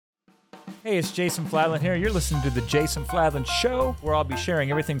Hey, it's Jason Fladland here. You're listening to The Jason Fladland Show, where I'll be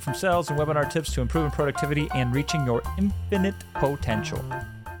sharing everything from sales and webinar tips to improving productivity and reaching your infinite potential.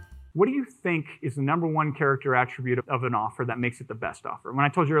 What do you think is the number one character attribute of an offer that makes it the best offer? When I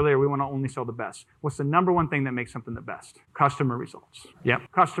told you earlier we want to only sell the best, what's the number one thing that makes something the best? Customer results.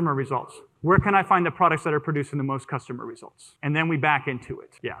 Yep, customer results. Where can I find the products that are producing the most customer results? And then we back into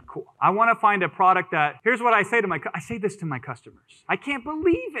it. Yeah, cool. I want to find a product that, here's what I say to I say this to my customers. I can't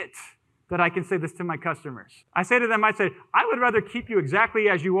believe it that I can say this to my customers. I say to them, I would rather keep you exactly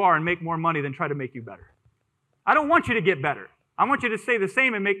as you are and make more money than try to make you better. I don't want you to get better. I want you to stay the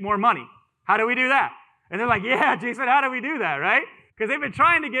same and make more money. How do we do that? And they're like, yeah, Jason, how do we do that, right? Because they've been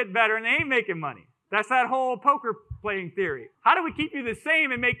trying to get better and they ain't making money. That's that whole poker playing theory. How do we keep you the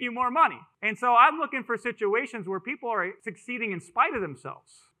same and make you more money? And so I'm looking for situations where people are succeeding in spite of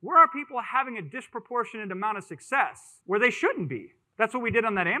themselves. Where are people having a disproportionate amount of success where they shouldn't be? That's what we did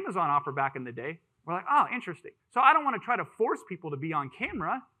on that Amazon offer back in the day. We're like, oh, interesting. So I don't want to try to force people to be on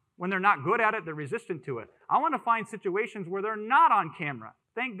camera. When they're not good at it, they're resistant to it. I want to find situations where they're not on camera.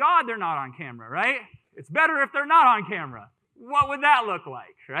 Thank God they're not on camera, right? It's better if they're not on camera. What would that look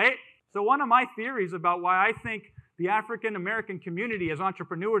like, right? So one of my theories about why I think the African American community as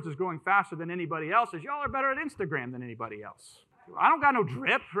entrepreneurs is growing faster than anybody else is y'all are better at Instagram than anybody else. I don't got no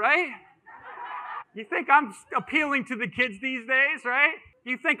drip, right? You think I'm appealing to the kids these days, right?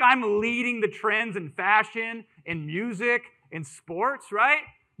 You think I'm leading the trends in fashion, in music, in sports, right?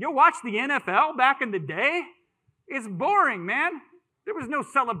 You watch the NFL back in the day? It's boring, man. There was no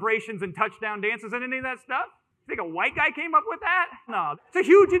celebrations and touchdown dances and any of that stuff. You think a white guy came up with that? No, it's a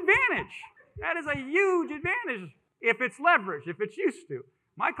huge advantage. That is a huge advantage if it's leveraged, if it's used to.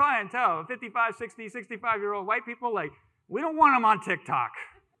 My clientele, 55, 60, 65-year-old white people, we don't want them on TikTok.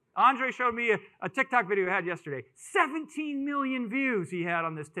 Andre showed me a TikTok video he had yesterday. 17 million views he had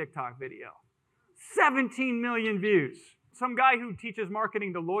on this TikTok video. 17 million views. Some guy who teaches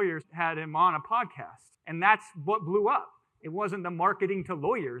marketing to lawyers had him on a podcast, and that's what blew up. It wasn't the marketing to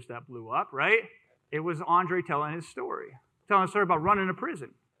lawyers that blew up, right? It was Andre telling his story. Telling a story about running a prison.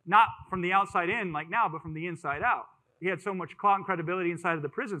 Not from the outside in like now, but from the inside out. He had so much clout and credibility inside of the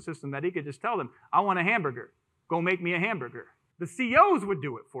prison system that he could just tell them, I want a hamburger. Go make me a hamburger. The CEOs would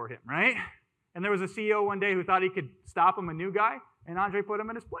do it for him, right? And there was a CEO one day who thought he could stop him, a new guy, and Andre put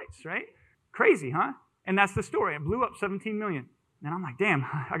him in his place, right? Crazy, huh? And that's the story. It blew up 17 million. And I'm like, damn,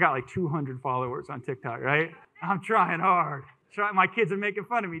 I got 200 followers on TikTok, right? I'm trying hard. My kids are making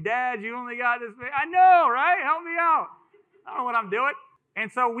fun of me. Dad, you only got this. I know, right? Help me out. I don't know what I'm doing.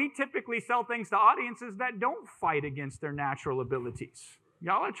 And so we typically sell things to audiences that don't fight against their natural abilities.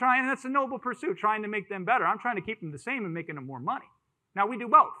 Y'all are trying, that's a noble pursuit, trying to make them better. I'm trying to keep them the same and making them more money. Now, we do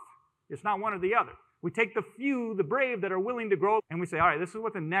both. It's not one or the other. We take the few, the brave that are willing to grow, and we say, all right, this is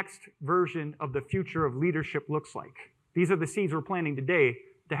what the next version of the future of leadership looks like. These are the seeds we're planting today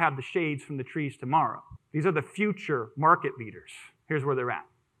to have the shades from the trees tomorrow. These are the future market leaders. Here's where they're at.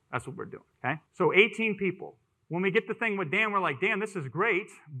 That's what we're doing, okay? So 18 people. When we get the thing with Dan, we're like, Dan, this is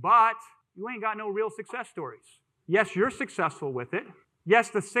great, but you ain't got no real success stories. Yes, you're successful with it.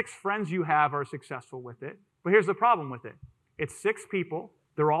 Yes, the 6 friends you have are successful with it. But here's the problem with it. It's 6 people.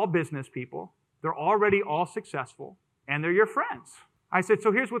 They're all business people. They're already all successful, and they're your friends. I said,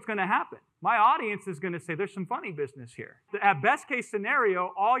 so here's what's going to happen. My audience is going to say, there's some funny business here. At best case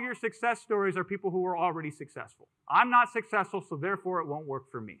scenario, all your success stories are people who are already successful. I'm not successful, so therefore it won't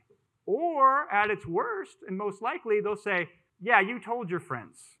work for me. Or at its worst, and most likely, they'll say, yeah, you told your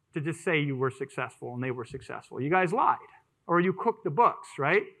friends to just say you were successful and they were successful. You guys lied. Or you cooked the books,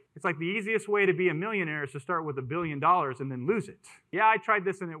 right? It's like the easiest way to be a millionaire is to start with $1 billion and then lose it. Yeah, I tried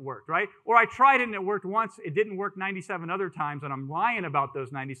this and it worked, right? Or I tried it and it worked once, it didn't work 97 other times, and I'm lying about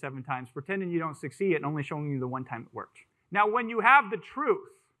those 97 times, pretending you don't succeed and only showing you the one time it worked. Now, when you have the truth,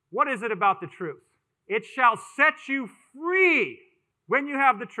 what is it about the truth? It shall set you free when you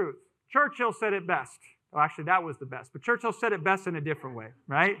have the truth. Churchill said it best. Well, actually, that was the best. But Churchill said it best in a different way,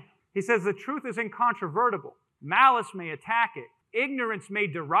 right? He says, the truth is incontrovertible. Malice may attack it. Ignorance may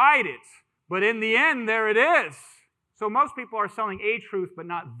deride it. But in the end, there it is. So most people are selling a truth, but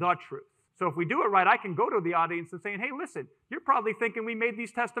not the truth. So if we do it right, I can go to the audience and say, hey, listen, you're probably thinking we made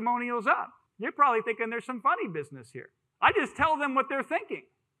these testimonials up. You're probably thinking there's some funny business here. I just tell them what they're thinking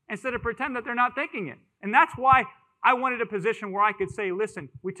instead of pretend that they're not thinking it. And that's why I wanted a position where I could say, listen,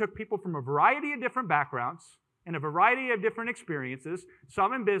 we took people from a variety of different backgrounds and a variety of different experiences,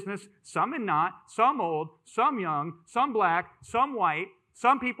 some in business, some in not, some old, some young, some black, some white,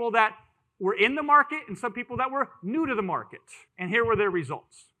 some people that were in the market and some people that were new to the market. And here were their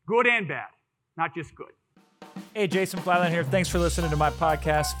results, good and bad, not just good. Hey, Jason Flatland here. Thanks for listening to my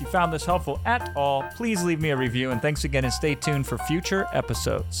podcast. If you found this helpful at all, please leave me a review. And thanks again, and stay tuned for future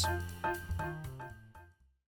episodes.